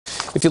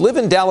If you live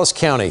in Dallas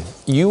County,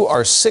 you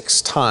are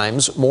 6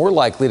 times more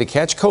likely to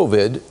catch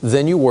COVID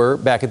than you were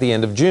back at the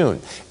end of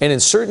June. And in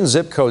certain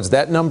zip codes,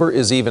 that number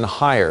is even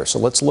higher. So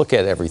let's look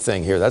at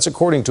everything here. That's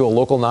according to a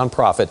local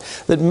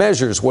nonprofit that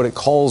measures what it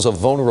calls a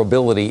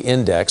vulnerability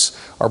index.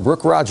 Our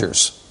Brooke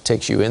Rogers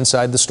takes you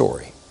inside the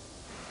story.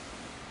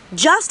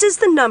 Just as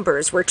the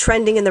numbers were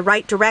trending in the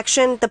right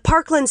direction, the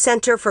Parkland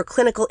Center for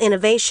Clinical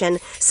Innovation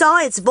saw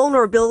its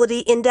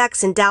vulnerability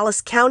index in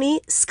Dallas County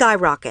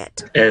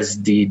skyrocket.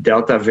 As the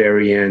Delta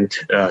variant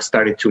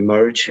started to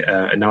emerge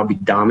and now be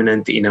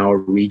dominant in our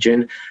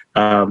region,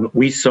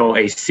 we saw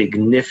a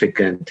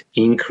significant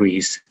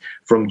increase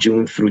from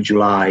June through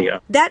July.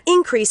 That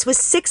increase was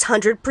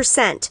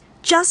 600%.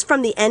 Just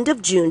from the end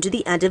of June to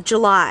the end of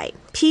July.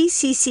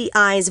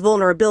 PCCI's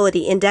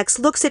Vulnerability Index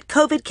looks at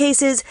COVID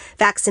cases,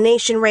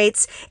 vaccination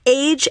rates,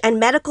 age, and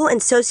medical and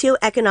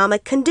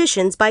socioeconomic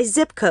conditions by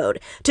zip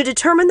code to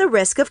determine the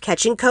risk of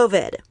catching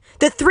COVID.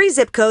 The 3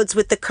 zip codes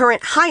with the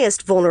current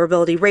highest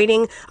vulnerability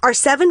rating are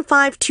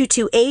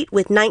 75228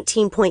 with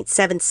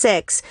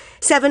 19.76,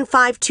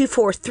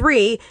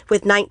 75243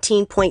 with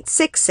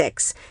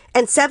 19.66,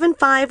 and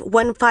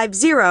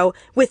 75150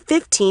 with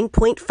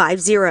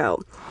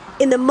 15.50.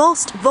 In the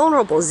most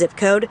vulnerable zip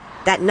code,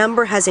 that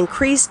number has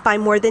increased by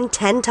more than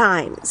 10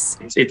 times.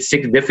 It's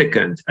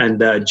significant.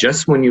 And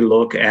just when you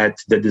look at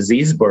the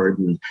disease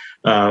burden,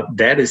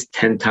 that is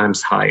 10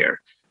 times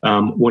higher.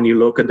 When you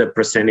look at the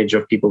percentage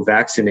of people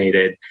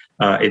vaccinated,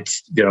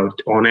 it's,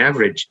 on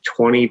average,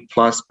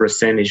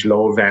 20+%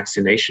 lower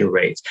vaccination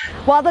rates.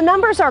 While the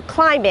numbers are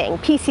climbing,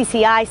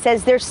 PCCI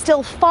says they're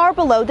still far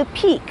below the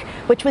peak,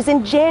 which was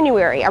in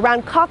January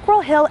around Cockrell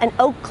Hill and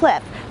Oak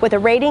Cliff, with a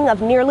rating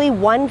of nearly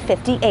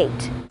 158.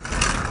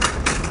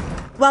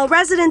 While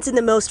residents in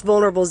the most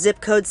vulnerable zip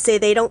codes say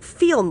they don't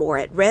feel more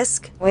at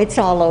risk. It's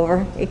all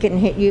over. It can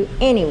hit you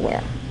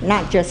anywhere,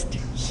 not just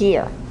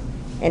here.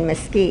 In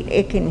Mesquite,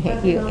 it can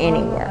hit you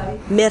anywhere.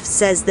 MIF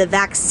says the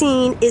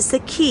vaccine is the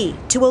key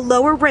to a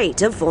lower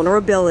rate of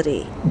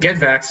vulnerability. Get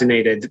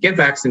vaccinated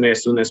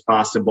as soon as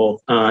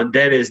possible.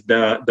 That is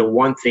the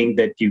one thing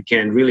that you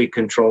can really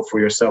control for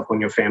yourself and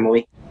your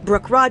family.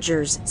 Brooke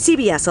Rogers,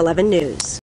 CBS 11 News.